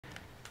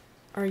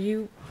Are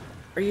you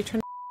trying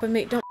to with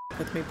me? Don't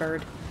with me,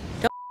 bird.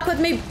 Don't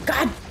with me.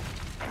 God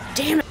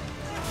damn it.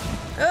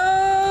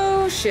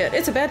 Oh shit.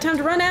 It's a bad time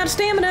to run out of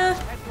stamina.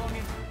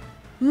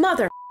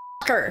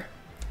 Motherfucker.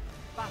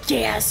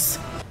 Yes.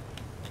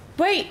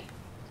 Wait.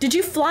 Did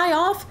you fly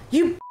off?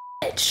 You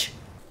bitch.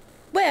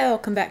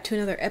 Welcome back to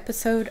another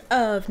episode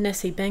of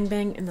Nessie Bang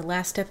Bang. In the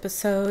last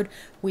episode,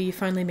 we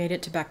finally made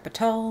it to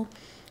Batal.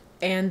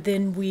 And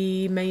then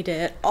we made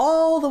it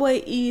all the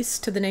way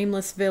east to the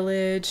Nameless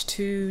Village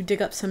to dig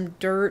up some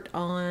dirt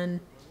on...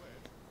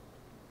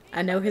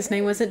 I know his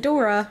name wasn't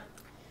Dora.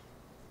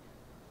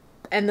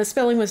 And the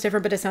spelling was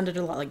different, but it sounded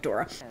a lot like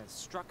Dora.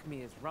 Struck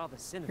me as rather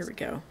sinister. Here we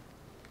go.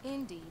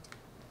 Indeed.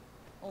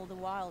 All the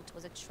while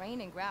 'twas a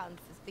training ground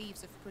for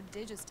thieves of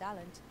prodigious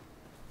talent.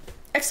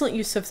 Excellent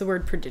use of the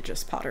word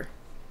prodigious, Potter.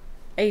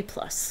 A+.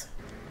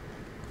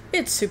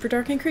 It's super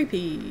dark and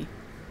creepy.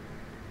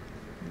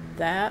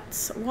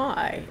 That's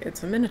why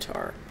it's a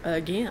Minotaur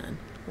again.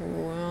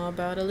 Well,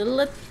 about a little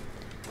of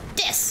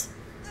this.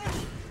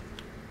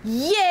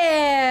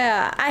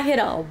 Yeah, I hit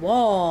a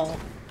wall.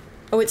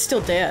 Oh, it's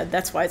still dead.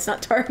 That's why it's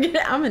not targeted.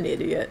 I'm an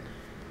idiot.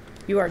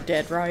 You are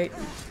dead, right?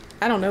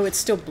 I don't know. It's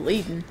still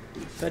bleeding,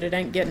 but it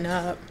ain't getting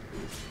up.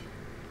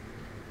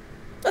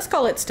 Let's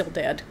call it still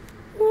dead.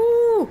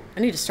 Ooh, I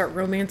need to start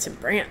romancing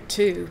Brant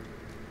too.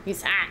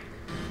 He's hot.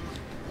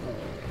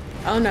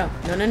 Oh no,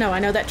 no, no, no! I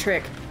know that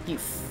trick. You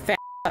fat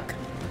fuck.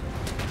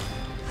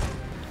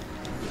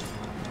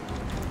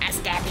 I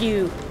stab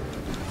you.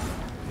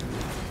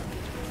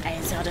 I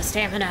have out of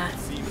stamina.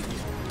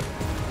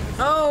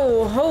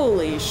 Oh,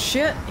 holy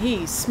shit!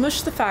 He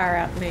smushed the fire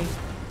out of me.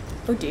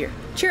 Oh dear.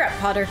 Cheer up,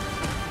 Potter.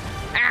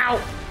 Ow!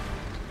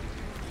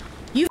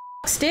 You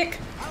stick.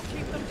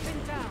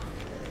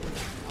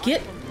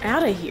 Get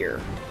out of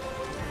here.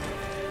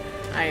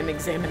 I am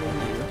examining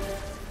you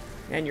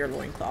and your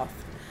loincloth.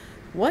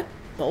 What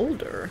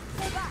boulder?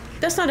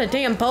 That's not a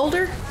damn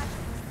boulder.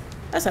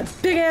 That's a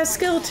big ass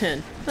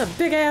skeleton. A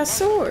big ass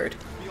sword.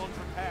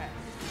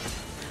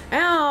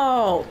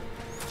 Ow!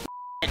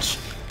 Bitch.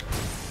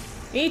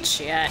 Eat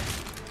shit.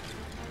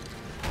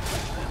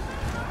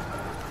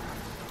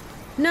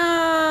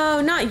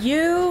 No, not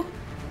you.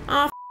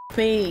 Aw, f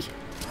me.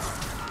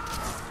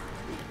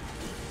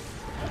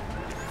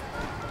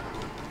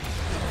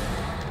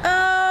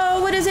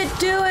 Oh, what is it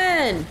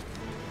doing?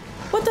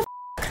 What the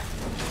f?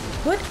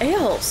 What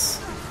else?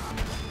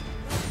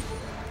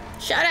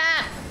 Shut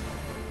up!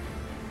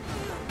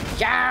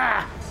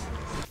 Yeah!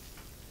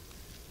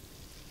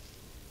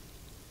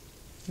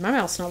 My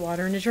mouth's not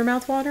watering. Is your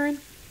mouth watering?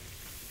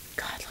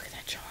 God, look at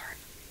that jar.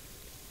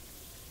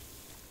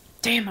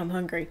 Damn, I'm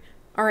hungry.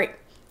 All right.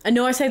 I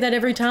know I say that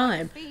every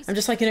time. I'm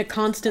just like in a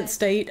constant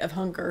state of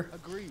hunger.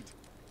 Agreed.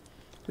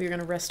 We're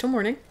gonna rest till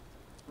morning.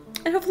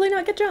 And hopefully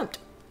not get jumped.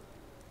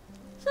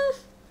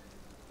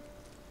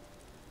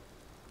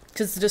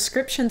 Because the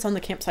descriptions on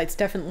the campsites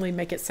definitely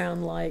make it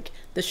sound like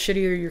the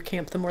shittier your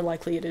camp, the more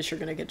likely it is you're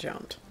gonna get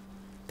jumped.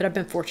 But I've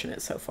been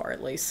fortunate so far,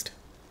 at least.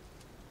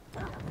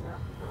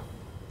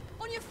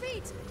 On your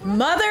feet!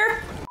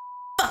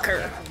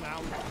 Motherfucker!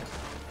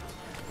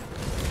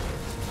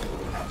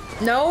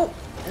 No,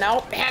 no,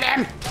 hit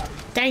him!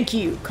 Thank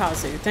you,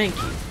 Kazu, thank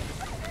you.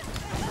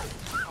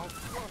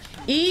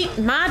 Eat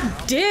my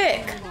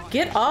dick!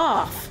 Get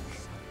off!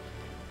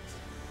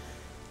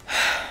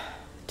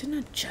 Didn't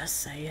I just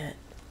say it?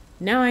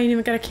 Now I ain't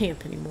even got a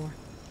camp anymore.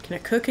 Can I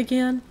cook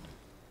again?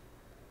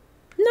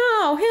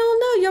 No, hell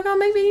no, y'all gonna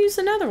make me use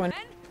another one.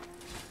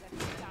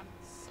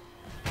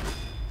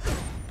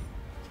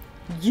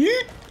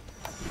 Yeet!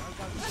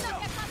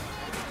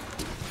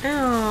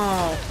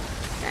 Ow!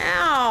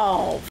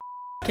 Ow!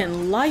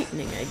 F***ing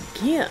lightning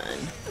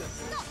again.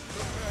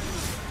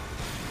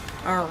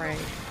 Alright.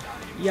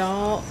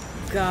 Y'all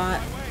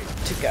got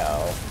to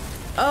go.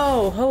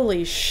 Oh,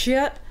 holy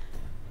shit.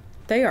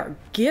 They are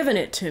giving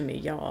it to me,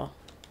 y'all.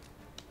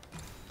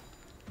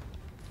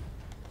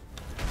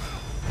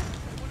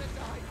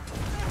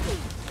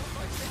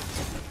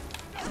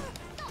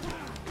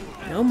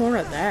 No more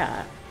of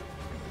that.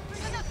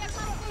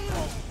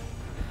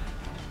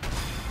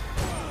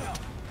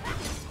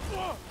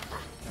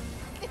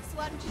 This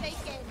one's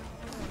shaking.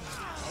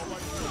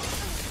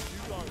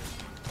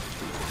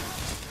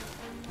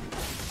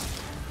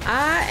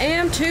 I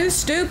am too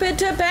stupid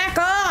to back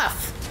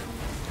off!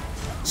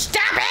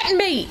 Stop hitting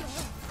me!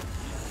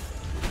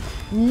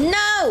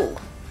 No!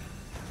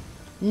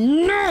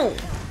 No!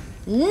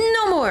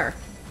 No more!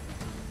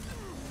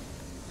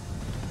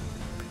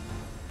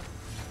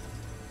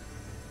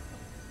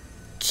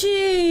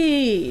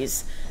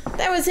 Jeez!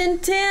 That was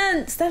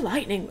intense! That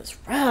lightning was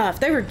rough.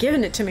 They were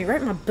giving it to me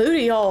right in my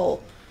booty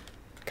hole.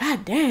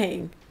 God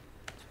dang.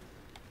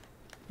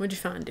 What'd you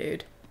find,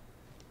 dude?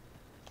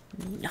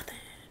 Nothing.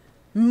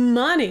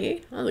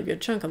 Money? That was a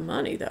good chunk of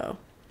money, though.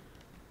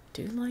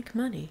 Do like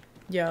money.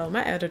 Yo,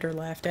 my editor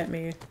laughed at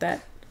me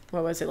that,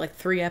 what was it, like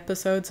 3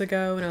 episodes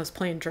ago when I was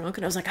playing drunk,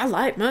 and I was like, I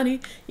like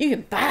money. You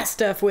can buy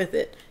stuff with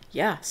it.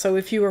 Yeah, so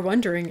if you were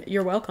wondering,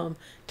 you're welcome.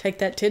 Take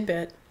that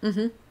tidbit.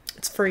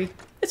 It's free.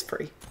 It's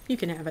free. You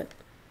can have it.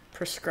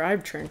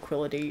 Prescribed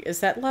tranquility.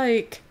 Is that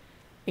like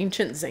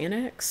ancient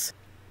Xanax?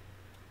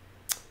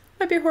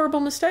 Might be a horrible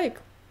mistake,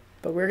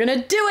 but we're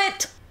gonna do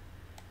it!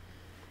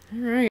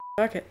 Alright,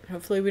 fuck it.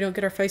 Hopefully we don't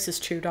get our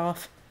faces chewed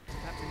off.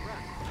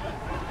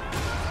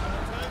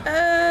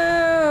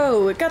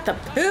 Oh, it got the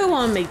poo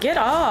on me. Get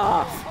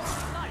off.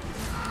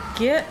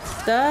 Get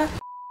the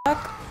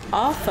fuck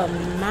off of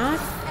my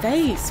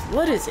face.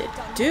 What is it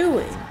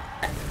doing?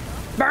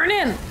 Burn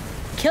him!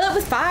 Kill it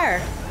with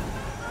fire!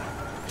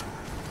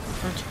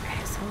 Bunch of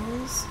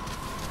assholes.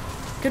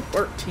 Good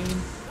work,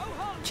 team.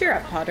 Cheer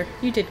up, Potter.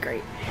 You did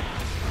great.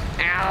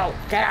 Ow!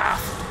 Get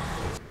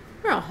off!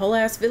 We're a whole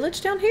ass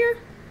village down here?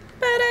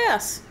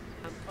 Badass!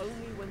 Only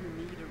when the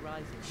need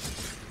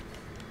arises.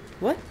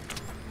 What?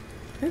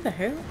 Who the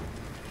hell?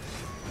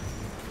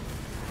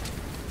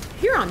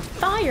 You're on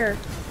fire!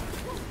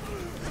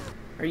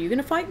 Are you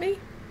gonna fight me?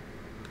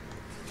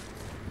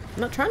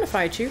 I'm not trying to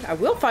fight you. I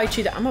will fight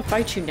you. I'm gonna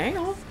fight you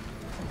now.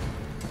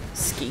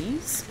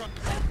 Skis?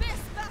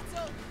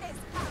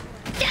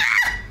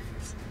 Ah!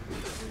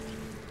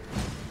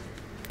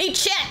 Eat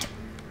shit!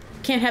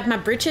 Can't have my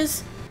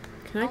britches?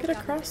 Can I get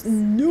across?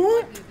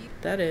 Nope!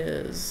 That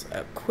is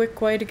a quick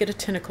way to get a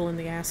tentacle in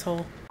the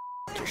asshole.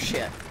 Your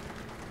shit.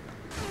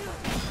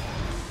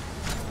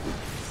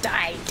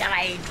 Die,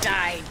 die,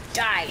 die,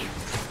 die!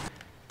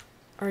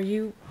 Are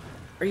you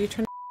trying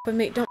to with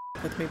me? Don't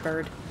with me,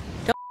 bird.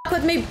 Don't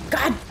with me!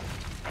 God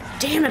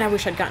damn it, I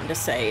wish I'd gotten to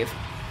save.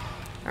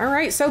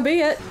 Alright, so be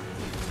it.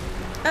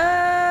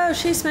 Oh,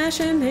 she's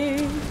smashing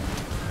me.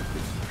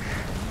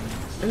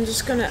 I'm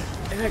just gonna,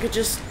 if I could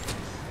just,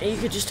 you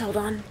could just hold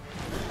on.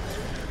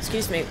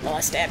 Excuse me while I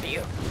stab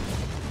you.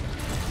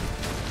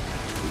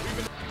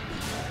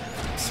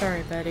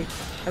 Sorry, buddy.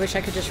 I wish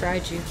I could just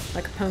ride you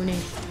like a pony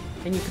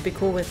and you could be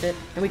cool with it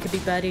and we could be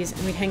buddies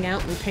and we'd hang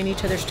out and we'd paint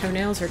each other's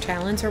toenails or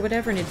talons or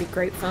whatever and it'd be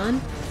great fun.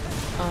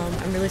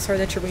 I'm really sorry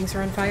that your wings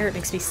are on fire. It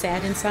makes me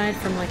sad inside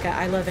from like a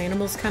I love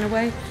animals kind of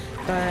way,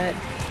 but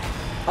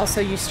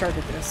also you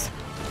started this.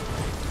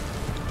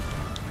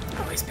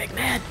 Always big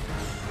mad.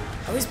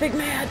 Always big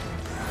mad.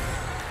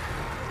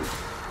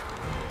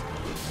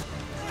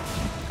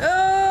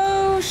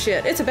 Oh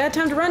shit, it's a bad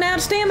time to run out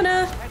of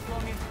stamina.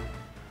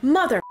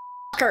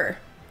 Motherfucker.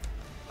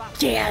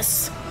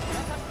 Yes.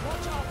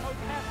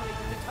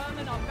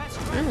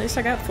 Well, at least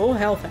I got full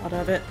health out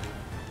of it.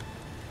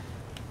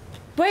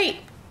 Wait,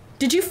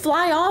 did you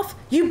fly off?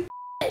 You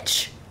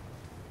bitch.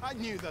 I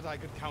knew that I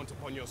could count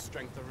upon your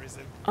strength,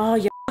 Arisen. Oh,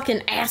 you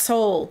fucking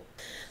asshole.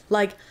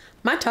 Like,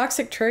 my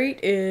toxic trait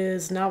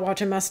is not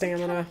watching my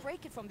stamina.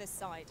 Break it from this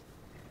side.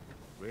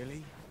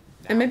 Really?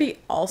 And maybe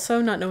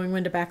also not knowing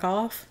when to back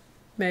off.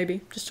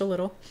 Maybe, just a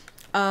little.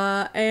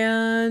 Or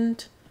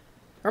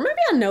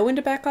maybe I know when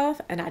to back off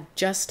and I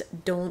just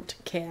don't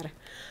care.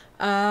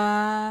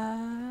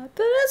 But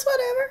that's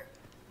whatever.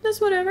 That's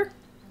whatever.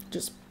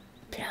 Just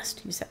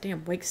pissed. Use that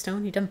damn wake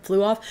stone. He done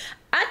flew off.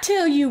 I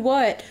tell you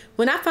what,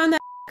 when I find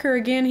that fucker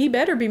again, he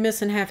better be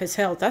missing half his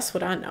health. That's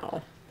what I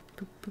know.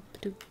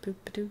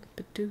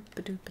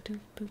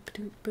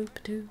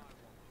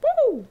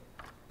 Woo!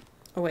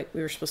 Oh wait,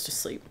 we were supposed to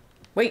sleep.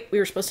 Wait, we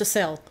were supposed to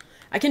sell.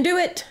 I can do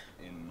it!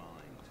 In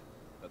mind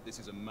that this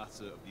is a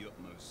matter of the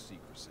utmost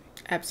secrecy.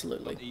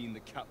 Absolutely. Not even the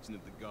captain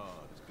of the guard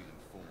has been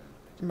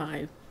informed.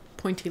 My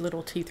pointy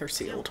little teeth are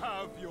sealed. You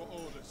have your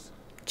orders.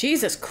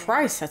 Jesus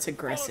Christ, that's Follow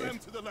aggressive. them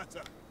to the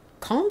letter.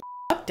 Calm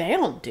the f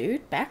down,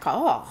 dude. Back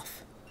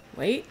off.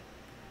 Wait,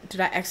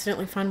 did I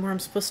accidentally find where I'm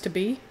supposed to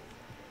be?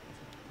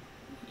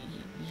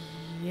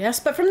 Yes,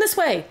 but from this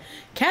way.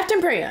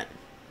 Captain Brant.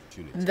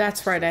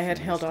 That's right, I had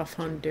held off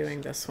on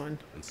doing this one.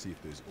 And see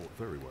if there's aught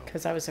very well.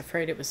 Because I was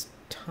afraid it was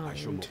I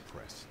shall timed. not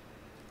press.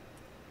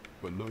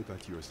 But know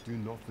that you do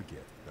not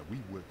forget that we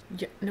worked.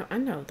 Yeah, no, I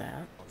know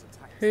that.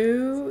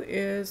 Who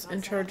is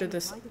in charge of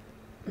this?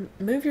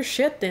 Move your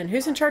shit then.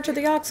 Who's in charge of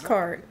the ox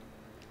cart?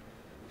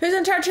 Who's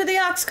in charge of the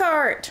ox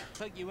cart?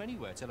 Take you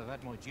anywhere till I've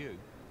had my due.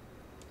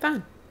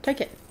 Fine, take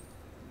it.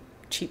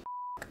 Cheap.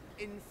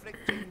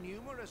 Inflicting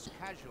numerous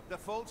casualties. The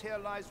fault here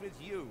lies with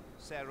you,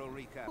 Sarah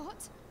Rika.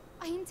 What?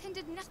 I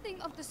intended nothing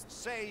of the...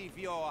 Save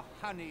your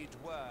honeyed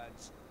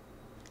words.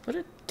 What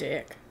a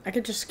dick. I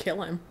could just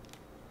kill him.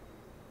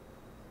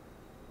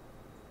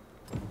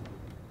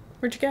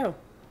 Where'd you go?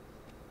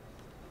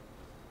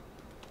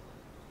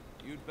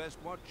 You'd best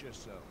watch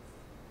yourself.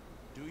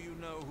 Do you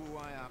know who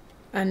I am?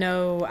 I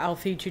know I'll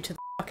feed you to the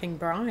fucking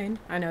brine.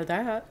 I know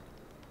that.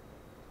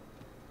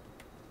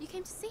 You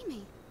came to see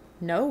me.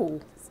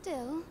 No.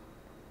 Still,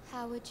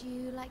 how would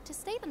you like to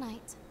stay the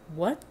night?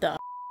 What the?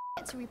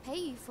 To repay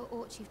you for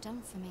aught you've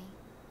done for me.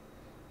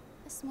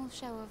 A small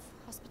show of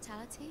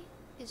hospitality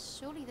is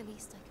surely the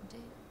least I can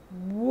do.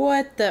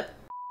 What the?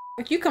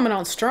 You coming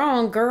on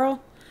strong,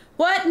 girl.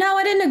 What? No,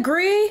 I didn't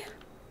agree.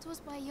 It was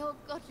by your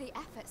godly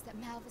efforts that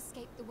Malv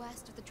escaped the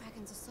worst of the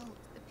dragon's assault.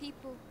 The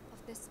people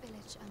of this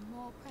village are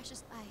more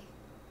precious. I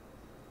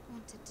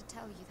wanted to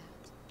tell you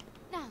that.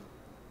 Now,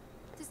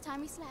 it is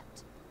time we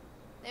slept.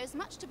 There is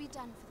much to be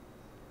done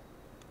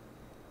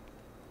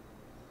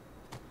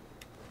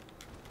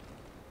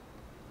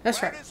for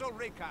That's Where right. is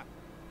Ulrika?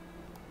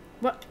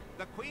 What?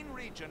 The Queen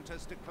Regent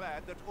has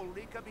declared that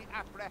Ulrika be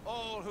apprehended.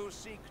 All who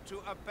seek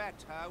to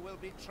abet her will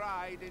be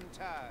tried in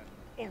turn.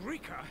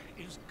 Ulrika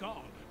is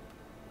gone.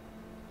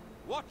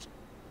 What?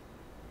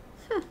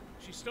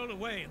 She stole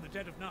away in the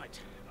dead of night.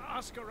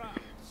 Ask around.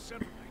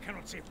 Several. I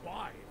cannot say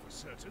why for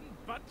certain,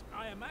 but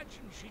I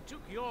imagine she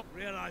took your...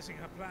 Realizing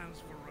her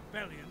plans for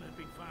rebellion had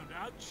been found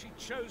out, she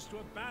chose to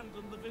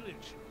abandon the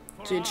village.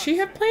 Did she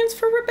have plans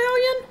for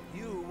rebellion?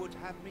 You would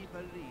have me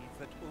believe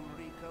that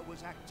Ulrika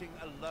was acting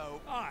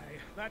alone. Aye,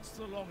 that's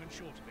the long and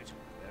short of it.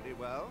 Very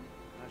well.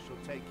 I shall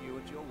take you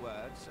at your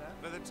word, sir.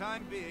 For the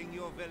time being,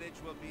 your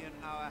village will be in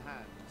our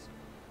hands.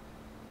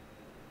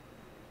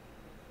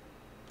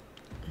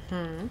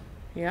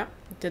 Yeah,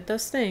 did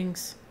those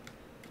things.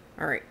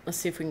 Alright, let's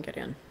see if we can get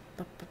in.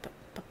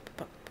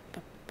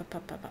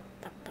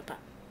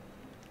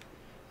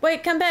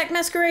 Wait, come back,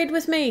 masquerade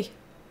with me!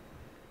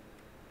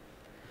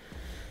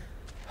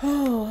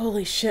 Oh,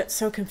 holy shit,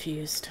 so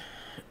confused.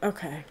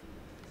 Okay.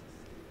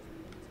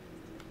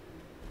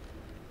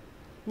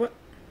 What?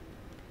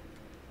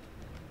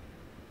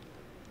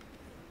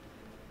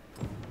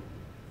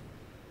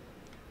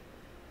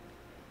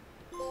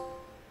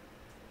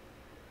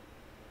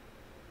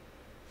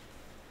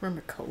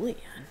 Mermicolian?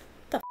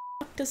 What the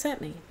fuck does that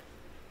mean?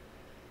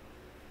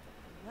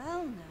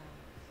 Well now,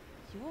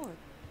 you're...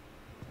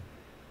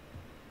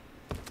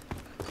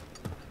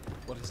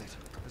 What is it?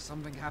 Has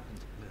something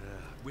happened?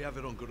 We have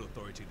it on good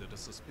authority that a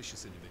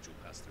suspicious individual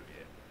passed through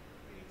here.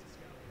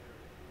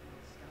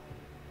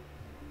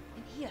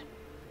 in here.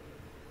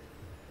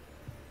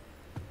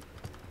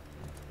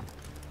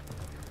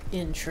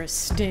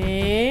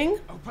 Interesting.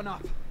 Open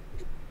up!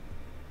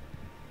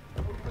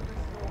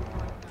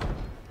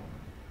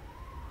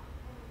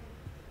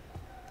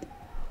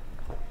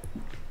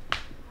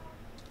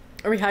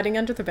 Are we hiding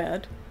under the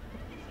bed?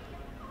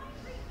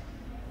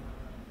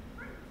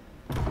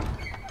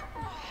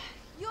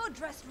 You're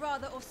dressed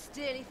rather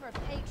austerely for a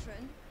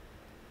patron.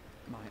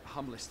 My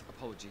humblest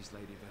apologies,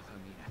 Lady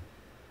Wilhelmina.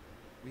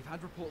 We've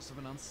had reports of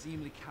an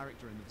unseemly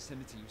character in the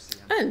vicinity, you see,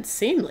 and...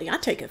 Unseemly. I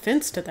take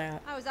offense to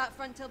that. I was out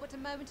front till but a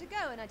moment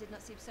ago, and I did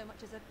not see so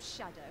much as a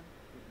shadow.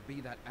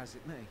 Be that as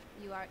it may.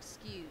 You are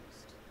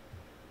excused.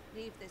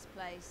 Leave this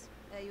place,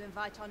 ere you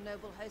invite our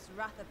noble host's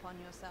wrath upon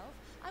yourself.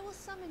 I will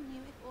summon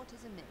you if aught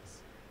is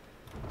amiss.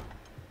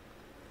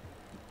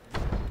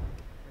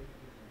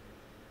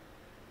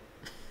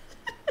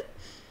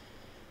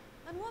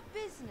 And what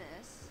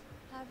business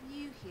have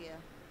you here?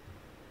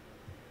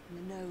 In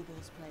the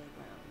nobles'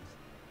 playground?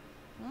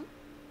 Hmm?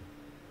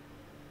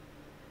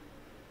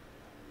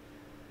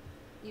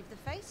 You've the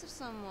face of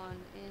someone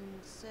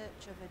in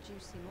search of a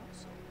juicy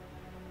morsel.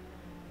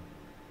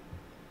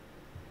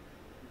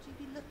 Would you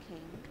be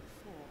looking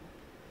for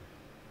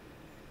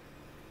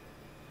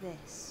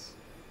this?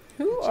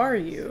 Who are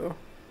you?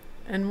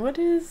 And what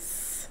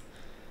is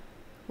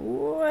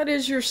your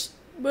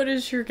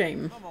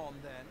game? Come on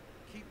then,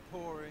 keep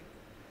pouring.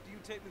 Do you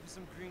take me for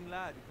some green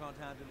lad who can't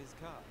handle his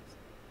cards?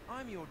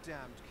 I'm your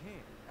damned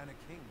king, and a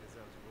king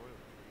deserves royal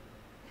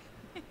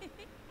treatment.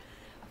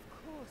 Of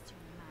course,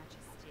 Your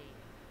Majesty.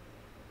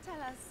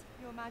 Tell us,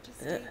 Your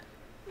Majesty,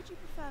 would you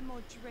prefer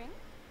more drink,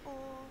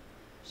 or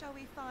shall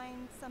we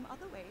find some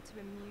other way to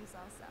amuse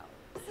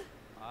ourselves?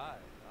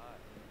 Aye, aye.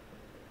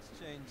 Let's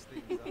change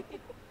things up.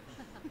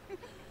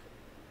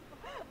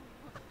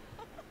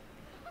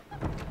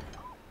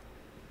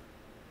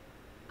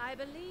 I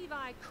believe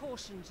I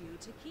cautioned you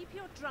to keep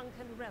your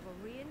drunken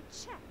revelry in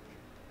check,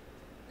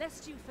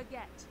 lest you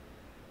forget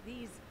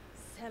these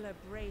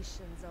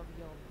celebrations of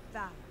your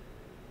valor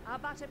are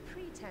but a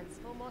pretense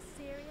for more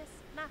serious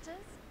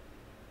matters.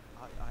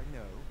 I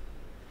know.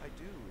 I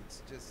do.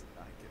 It's just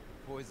I get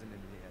poison in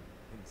the end.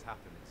 Things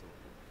happen, it's all.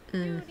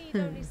 You need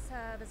only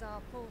serve as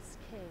our false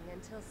king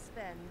until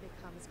Sven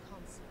becomes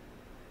consul.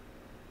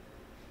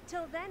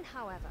 Till then,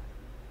 however,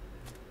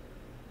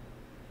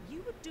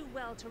 you would do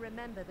well to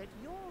remember that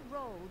your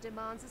role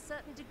demands a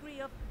certain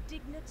degree of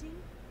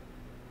dignity.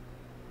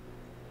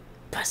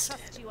 Busted.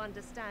 Trust you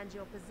understand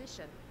your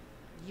position,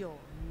 Your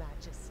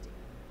Majesty.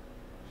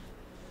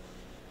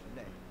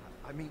 Nay,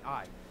 I mean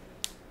I.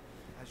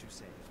 As you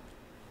say,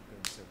 I'm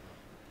going so far.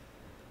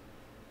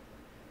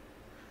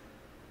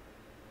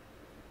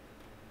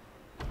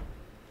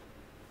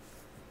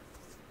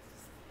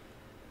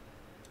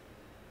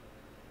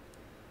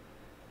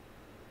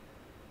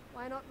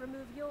 Why not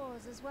remove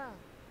yours as well?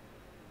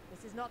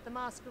 This is not the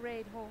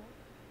masquerade hall,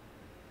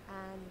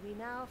 and we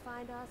now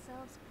find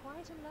ourselves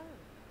quite alone.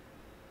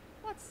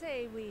 What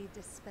say we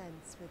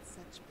dispense with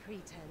such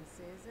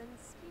pretenses and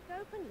speak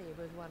openly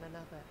with one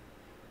another,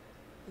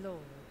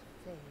 Lord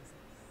Phases?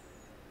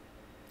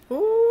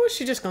 Ooh,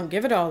 she just gonna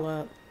give it all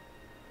up.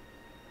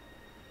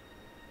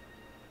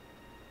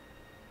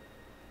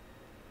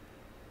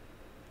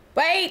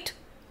 Wait!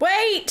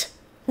 Wait!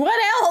 What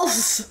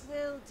else?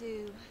 Will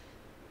do.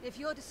 If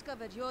you're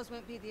discovered, yours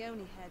won't be the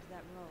only head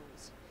that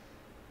rolls.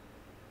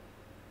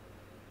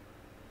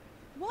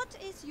 What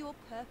is your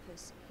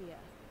purpose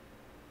here,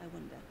 I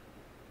wonder?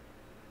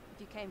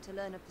 you came to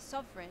learn of the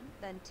Sovereign,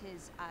 then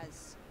 'tis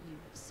as you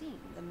have seen.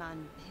 The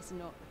man is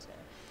not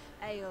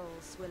a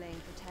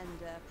ale-swilling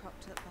pretender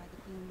propped up by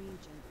the Queen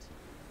Regent.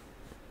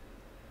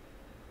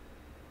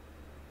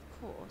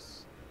 Of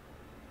course,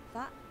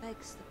 that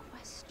begs the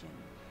question.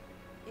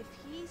 If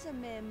he's a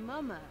mere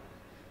mummer,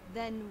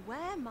 then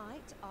where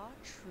might our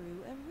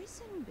true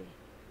Arisen be?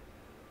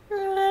 I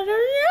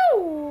don't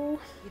know.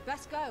 You'd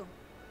best go.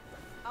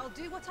 I'll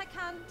do what I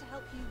can to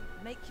help you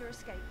make your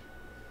escape.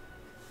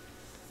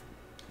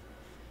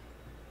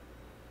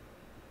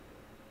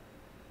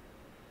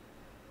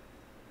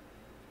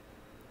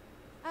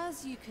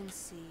 As you can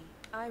see,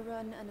 I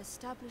run an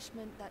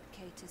establishment that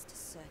caters to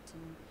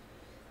certain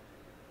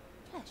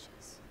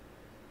pleasures.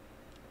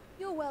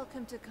 You're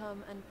welcome to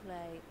come and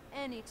play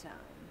anytime,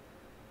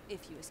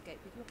 if you escape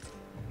with your...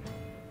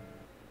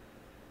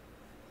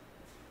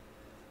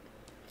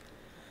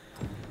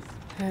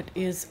 That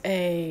is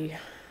a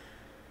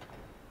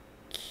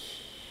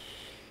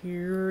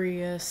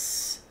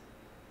curious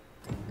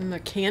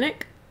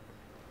mechanic.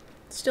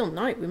 Still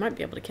night, we might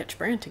be able to catch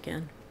Brant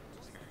again.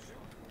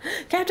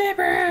 Captain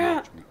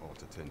Brant! We ought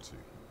to tend to,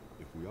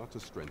 if we are to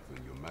strengthen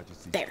your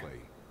Majesty's there.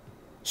 claim.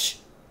 Shh.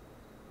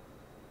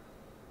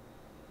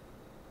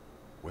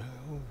 Well,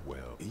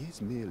 well, he is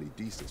merely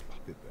Deesa's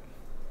puppet then.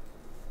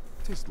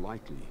 'Tis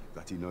likely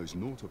that he knows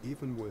naught of,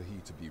 even were he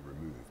to be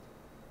removed.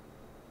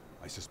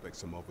 I suspect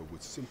some other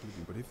would simply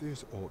be, but if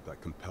there's aught that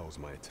compels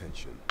my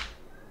attention,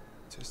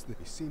 'tis that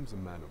he seems a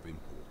man of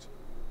import.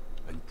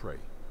 And pray,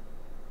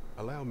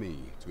 allow me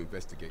to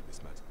investigate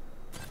this matter.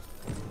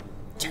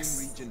 Yes.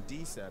 Queen Regent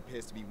Deesa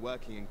appears to be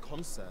working in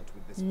concert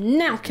with this.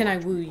 Now can I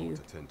woo We you?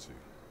 ought to tend to,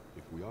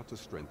 if we are to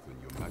strengthen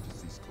your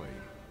Majesty's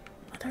claim.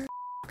 Mother.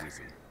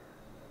 Arisen.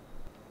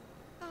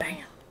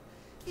 Bam.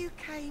 You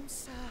came,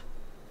 sir.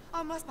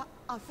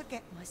 I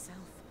forget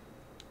myself.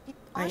 I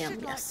I am, should like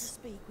to yes.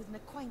 speak with an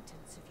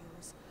acquaintance of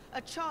yours,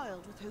 a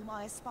child with whom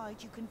I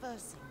espied you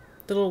conversing.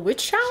 The little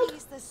witch child?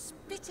 She's the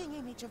spitting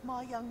image of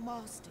my young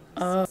master.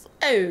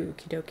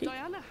 Okie dokie.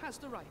 Diana has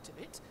the right of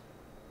it,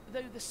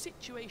 though the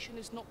situation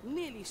is not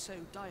nearly so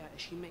dire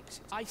as she makes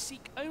it. I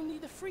seek only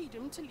the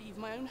freedom to leave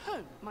my own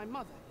home. My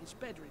mother is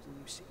bedridden,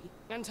 you see,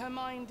 and her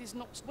mind is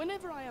not...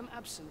 Whenever I am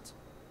absent,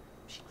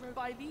 she grows...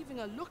 By leaving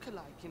a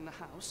look-alike in the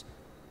house,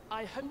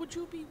 I hope... Would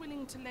you be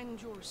willing to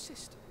lend your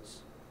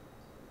assistance?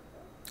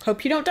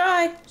 Hope you don't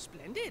die.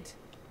 Splendid.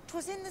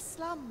 'Twas in the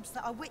slums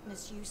that I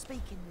witnessed you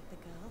speaking with the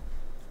girl.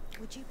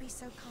 Would you be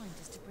so kind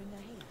as to bring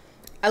her here?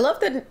 I love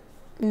that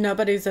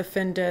nobody's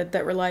offended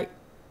that we're like,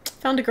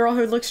 found a girl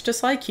who looks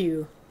just like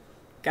you,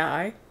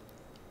 guy.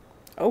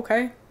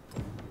 Okay.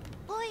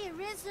 Boy,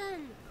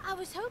 Arisen, I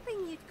was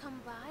hoping you'd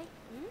come by.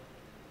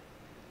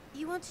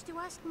 You wanted to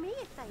ask me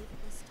a favor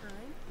this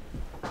time.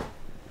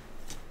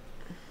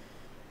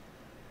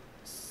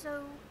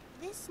 So,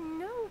 this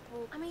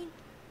noble, I mean,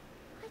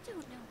 I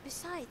don't know.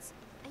 Besides,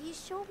 are you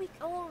sure we...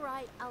 All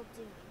right, I'll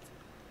do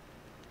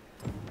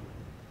it.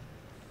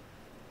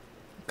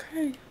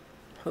 Okay.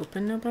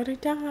 Hoping nobody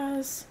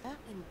dies.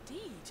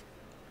 Indeed.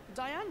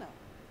 Diana,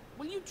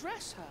 will you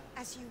dress her?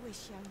 As you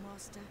wish, young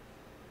master.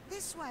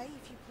 This way,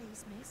 if you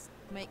please, miss.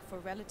 Make for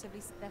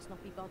relatively... Best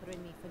not be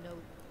bothering me for no...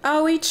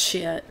 Oh, eat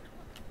shit.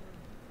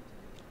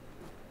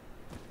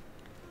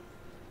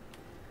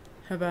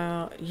 How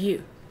about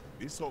you?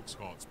 This ox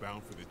cart's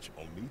bound for the...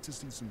 I'll need to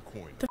see some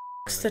coin. The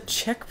f***'s the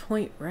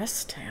checkpoint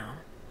rest town?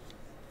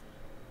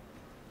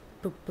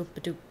 Boop boop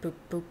doop boop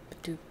boop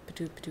doop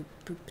doop doop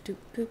boop doop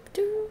boop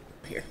doop.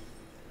 Here.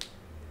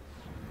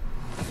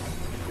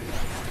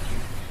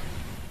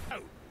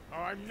 Oh,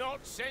 I'm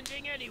not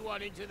sending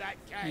anyone into that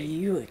cave.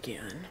 You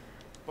again.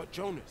 But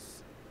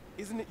Jonas,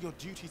 isn't it your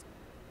duty?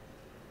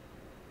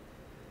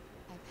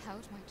 I've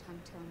held my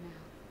tongue till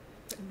now,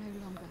 but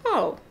no longer.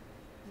 Oh.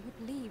 You would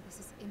believe this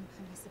is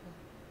impermissible.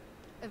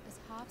 As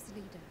Half's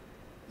leader,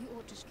 you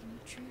ought to... Can you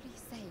truly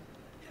say...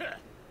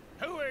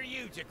 Who are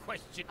you to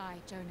question... I,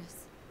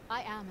 Jonas.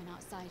 I am an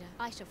outsider.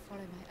 I shall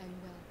follow my own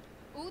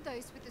will. All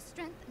those with the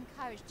strength and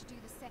courage to do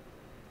the same.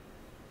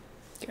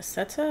 Guess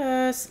that's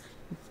us.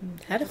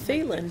 Had a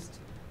feeling.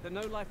 That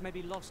no life may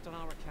be lost on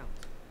our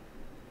account.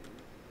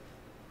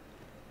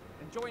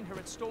 And join her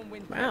at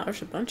Stormwind. Wow,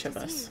 there's a bunch of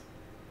us.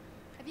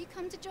 Have you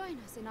come to join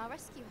us in our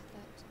rescue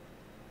effort?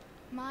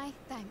 My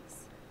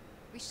thanks.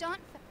 We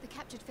shan't... The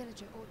captured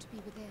villager ought to be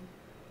within.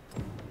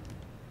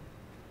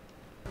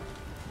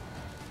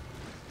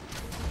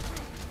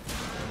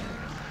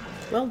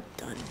 Well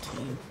done,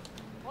 team.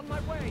 On my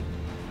way.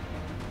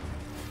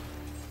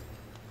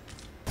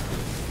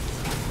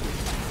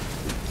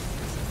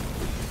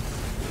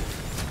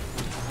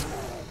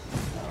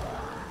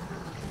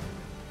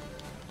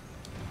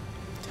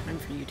 Time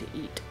for you to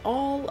eat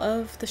all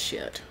of the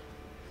shit.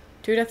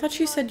 Dude, I thought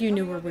you said you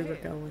knew where we were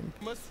going.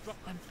 I'm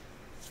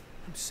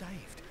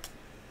saved.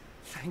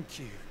 Thank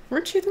you.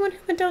 Weren't you the one who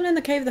went down in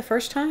the cave the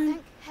first time?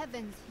 Thank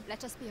heavens.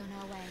 Let us be on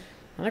our way.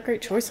 Not a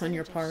great choice on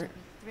your part.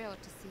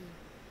 Thrilled to see.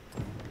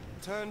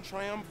 Turn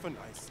triumphant,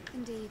 I see.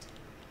 Indeed.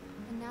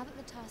 And now that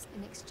the task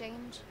in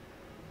exchange,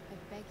 I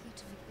beg you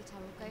to forget that I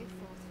will go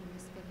forth from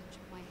this village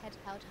with my head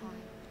held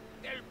high.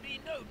 There'll be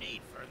no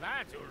need for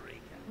that,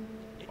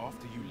 Ulrika.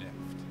 After you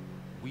left,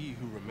 we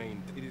who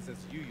remained, it is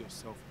as you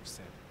yourself have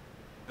said.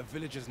 A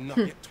villager's not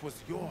yet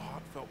 'twas your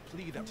heartfelt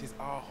plea that 'tis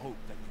our hope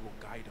that you will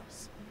guide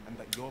us, and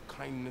that your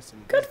kindness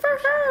and good for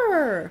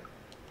her.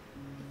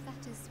 If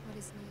that is what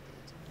is needed.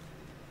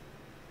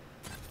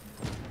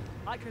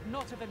 I could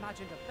not have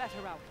imagined a better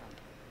outcome.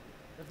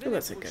 The It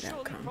was village a will good surely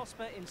outcome.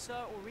 prosper in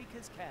Sir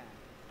Ulrika's care.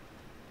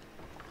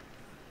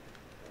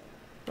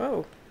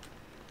 Whoa.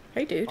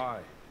 Hey, dude.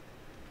 Aye.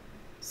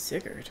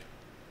 Sigurd.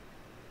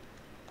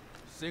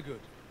 Sigurd,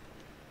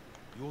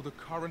 you're the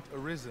current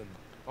arisen,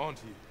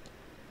 aren't you?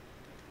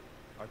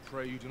 I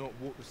pray you do not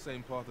walk the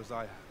same path as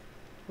I have.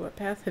 What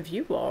path have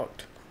you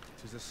walked?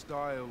 'Tis a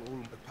style,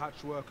 all a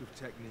patchwork of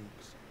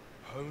techniques,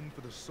 honed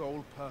for the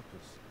sole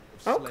purpose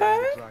of slaying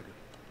the dragon.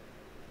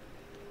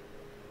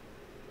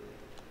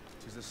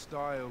 'Tis a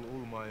style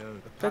all my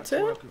own, a That's it?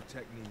 patchwork of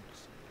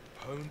techniques,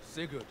 honed.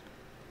 Sigurd,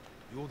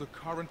 you're the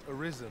current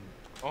arisen,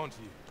 aren't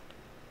you?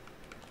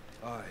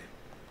 Aye.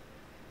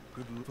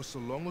 Good luck. For so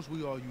long as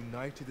we are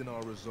united in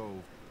our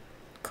resolve.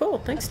 Cool,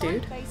 thanks,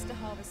 dude. Place to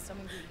harvest some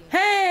ingredients.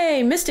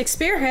 Hey, Mystic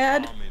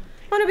Spearhead.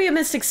 Want to be a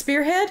Mystic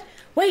Spearhead?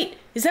 Wait,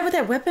 is that what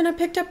that weapon I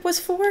picked up was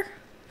for?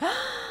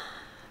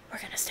 We're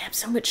gonna stab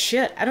so much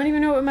shit. I don't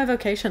even know what my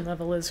vocation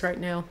level is right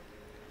now.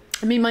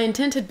 I mean, my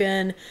intent had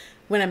been,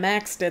 when I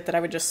maxed it, that I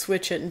would just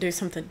switch it and do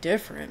something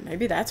different.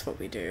 Maybe that's what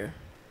we do.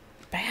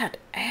 Bad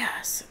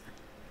ass.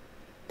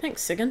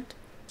 Thanks, Sigurd.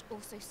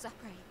 Also,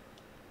 Sapre.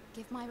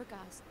 Give my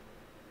regards.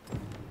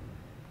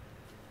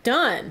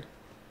 Done.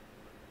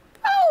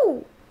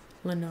 Oh!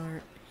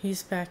 Leonard,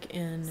 he's back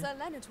in Sir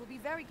Leonard will be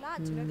very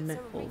glad to know that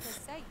Sir Ulrika's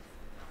safe.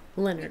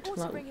 Leonard, We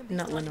ought to bring him these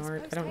not tidings Leonard.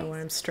 I post don't know why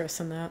haste. I'm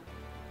stressing that.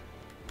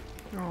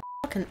 Oh,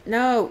 fucking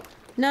no!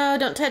 No,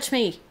 don't touch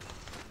me!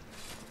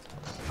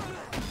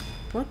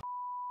 What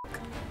the fuck?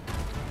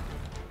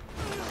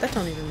 That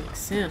don't even make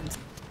sense.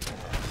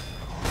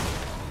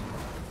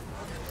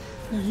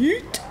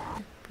 Yeet!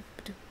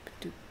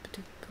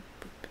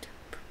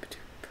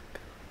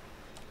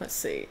 Let's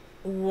see.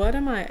 What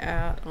am I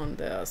at on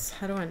this?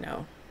 How do I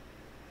know?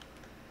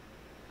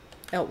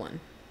 L1.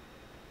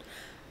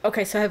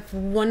 Okay, so I have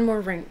one more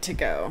rank to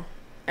go,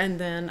 and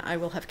then I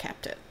will have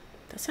capped it.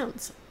 That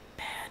sounds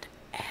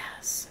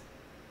badass.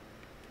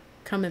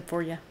 Coming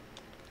for you.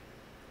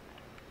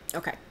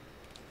 Okay,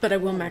 but I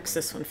will max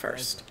this one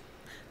first.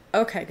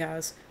 Okay,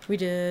 guys, we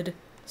did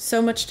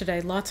so much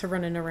today. Lots of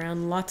running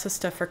around, lots of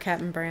stuff for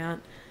Captain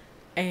Brandt,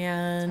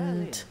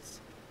 and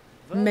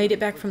made it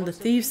back from the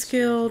Thieves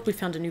Guild. We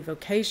found a new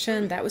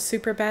vocation. That was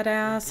super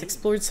badass.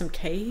 Explored some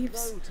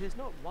caves.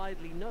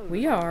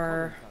 We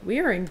are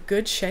in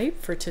good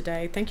shape for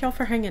today. Thank y'all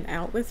for hanging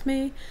out with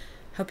me.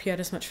 Hope you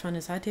had as much fun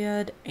as I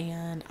did,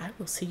 and I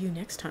will see you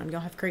next time. Y'all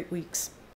have great weeks.